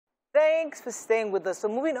Thanks for staying with us. So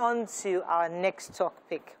moving on to our next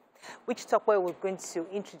topic. Which topic we're going to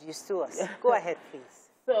introduce to us? Go ahead, please.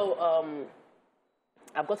 So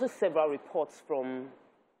I've gotten several reports from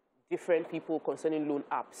different people concerning loan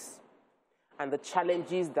apps and the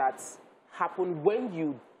challenges that happen when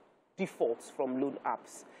you default from loan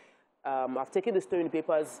apps. I've taken the story in the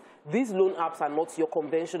papers. These loan apps are not your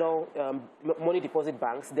conventional money deposit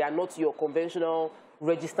banks. They are not your conventional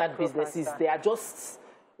registered businesses. They are just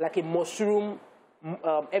like a mushroom,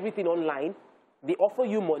 everything online. They offer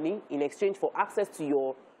you money in exchange for access to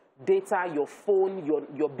your data, your phone,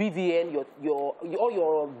 your BVN, all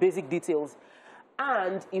your basic details.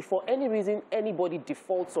 And if for any reason anybody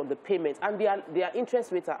defaults on the payment, and their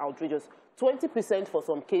interest rates are outrageous, 20% for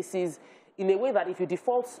some cases, in a way that if you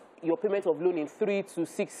default your payment of loan in 3 to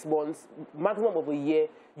 6 months, maximum of a year,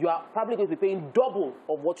 you are probably going to be paying double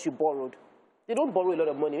of what you borrowed. They don't borrow a lot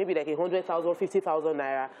of money, maybe like 100,000, 50,000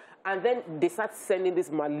 naira, and then they start sending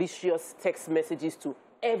these malicious text messages to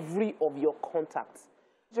every of your contacts.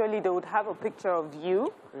 Usually they would have a picture of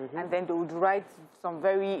you, and then they would write some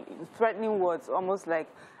very threatening words, almost like,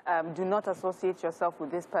 do not associate yourself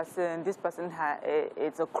with this person. This person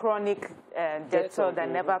it's a chronic debtor that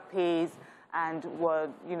never pays, and were,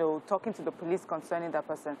 talking to the police concerning that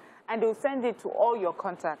person. And they'll send it to all your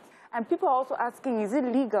contacts. And people are also asking, is it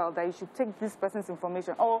legal that you should take this person's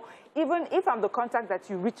information? Or even if I'm the contact that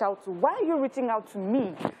you reach out to, why are you reaching out to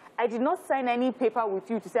me? I did not sign any paper with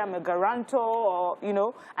you to say I'm a guarantor, or,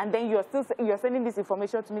 and then you're sending this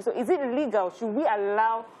information to me. So is it legal? Should we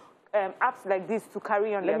allow apps like this to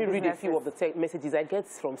carry on their businesses? Let me read a few of the text messages I get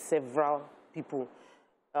from several people.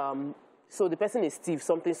 So the person is Steve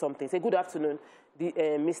something something. Say, good afternoon.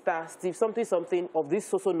 Mr. Steve something something of this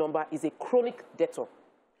social number is a chronic debtor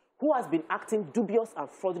who has been acting dubious and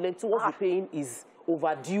fraudulent towards repaying his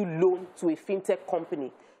overdue loan to a fintech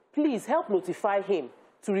company. Please help notify him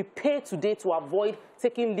to repay today to avoid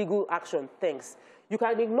taking legal action. Thanks. You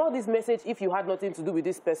can ignore this message if you had nothing to do with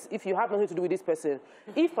this person. If you have nothing to do with this person,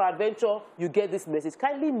 if peradventure you get this message,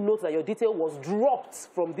 kindly note that your detail was dropped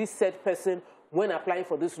from this said person when applying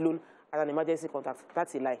for this loan as an emergency contact.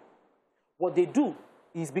 That's a lie. What they do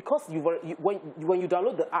is because when you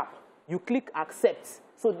download the app, you click accept.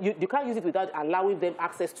 So you can't use it without allowing them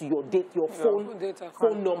access to your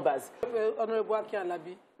phone numbers. Honorable Aki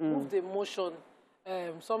Alabi moved a motion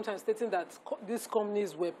sometimes stating that these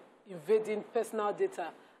companies were invading personal data,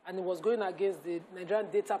 and it was going against the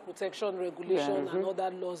Nigerian data protection regulation and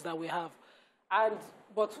other laws that we have.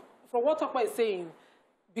 But from what Okpa is saying,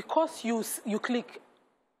 because you click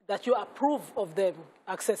that you approve of them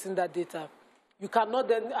accessing that data, you cannot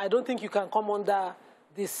then, I don't think you can come under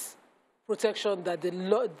this protection that the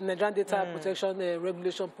Nigerian data protection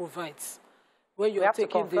regulation provides, where you are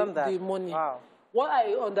taking the money. Wow. What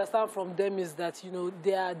I understand from them is that,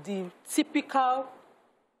 they are the typical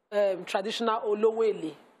traditional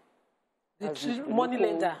Olowele, the money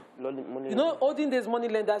lender. Olden days money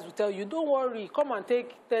lenders will tell you, don't worry, come and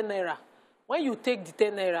take 10 naira. When you take the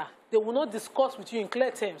 10 naira, they will not discuss with you in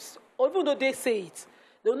clear terms, even though they say it.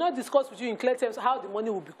 They will not discuss with you in clear terms how the money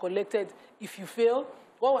will be collected if you fail,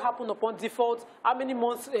 what will happen upon default, how many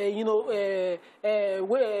months,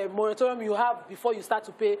 moratorium you have before you start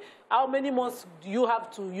to pay, how many months do you have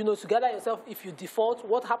to, to gather yourself if you default,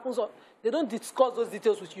 what happens. They don't discuss those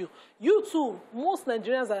details with you. You too, most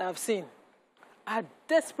Nigerians that I have seen are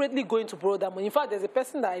desperately going to borrow that money. In fact, there's a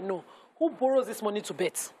person that I know who borrows this money to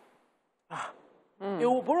bet. He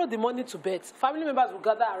will borrow the money to bet. Family members will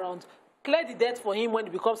gather around, clear the debt for him when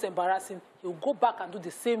it becomes embarrassing. He will go back and do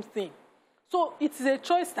the same thing. So it is a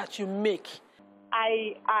choice that you make.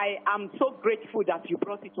 I am so grateful that you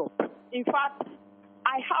brought it up. In fact,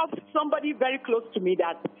 I have somebody very close to me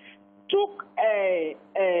that took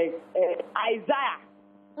Isaiah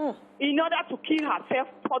in order to kill herself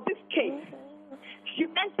for this case. She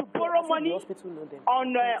went to borrow money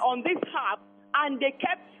on this app, and they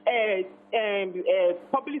kept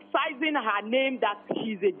publicizing her name that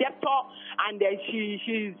she's a debtor and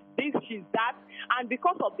she's this, she's that. And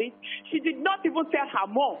because of this, she did not even tell her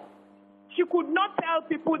mom. She could not tell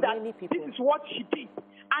people that this is what she did.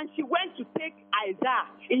 And she went to take Isaiah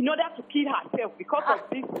in order to kill herself because of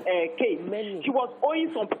this case. She was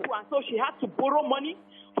owing some people, and so she had to borrow money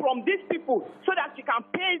from these people so that she can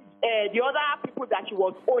pay the other people that she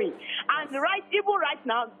was owing. And even right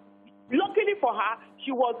now, luckily for her,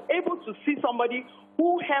 she was able to see somebody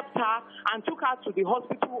who helped her and took her to the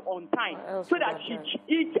hospital on time. So that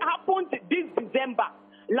it happened this December,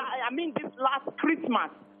 this last Christmas.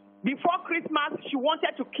 Before Christmas, she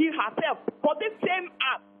wanted to kill herself for this same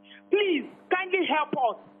app. Please, kindly help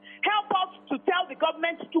us. Help us to tell the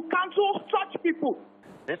government to cancel such people.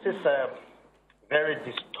 This is a very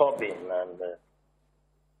disturbing and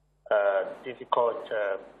difficult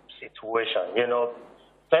situation. You know,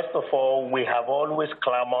 first of all, we have always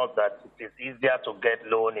clamored that it is easier to get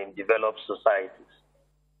loan in developed societies.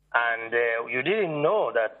 And you didn't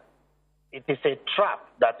know that it is a trap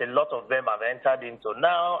that a lot of them have entered into.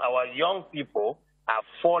 Now, our young people are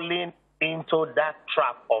falling into that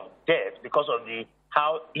trap of debt because of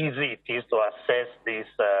how easy it is to access this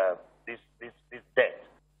debt.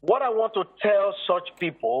 What I want to tell such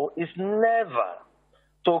people is never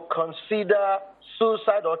to consider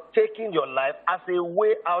suicide or taking your life as a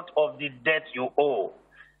way out of the debt you owe,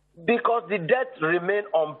 because the debt remains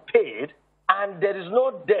unpaid, and there is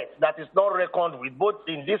no debt that is not reckoned with both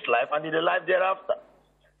in this life and in the life thereafter.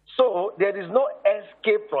 So there is no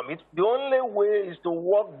escape from it. The only way is to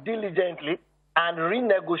work diligently and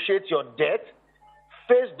renegotiate your debt,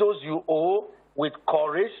 face those you owe with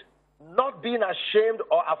courage, not being ashamed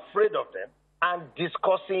or afraid of them, and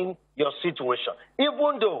discussing your situation.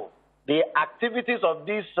 Even though the activities of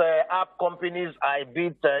these app companies are a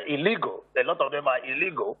bit illegal, a lot of them are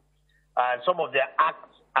illegal, and some of their acts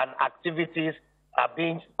and activities are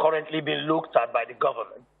currently being looked at by the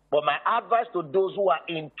government. But my advice to those who are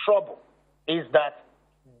in trouble is that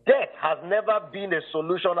debt has never been a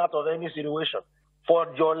solution out of any situation. For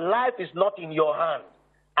your life is not in your hand,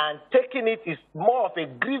 and taking it is more of a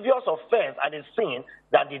grievous offense and a sin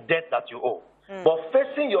than the debt that you owe. But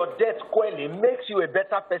facing your debt squarely makes you a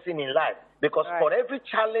better person in life, because for every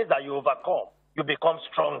challenge that you overcome, you become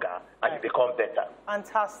stronger and you become better.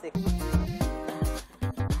 Fantastic.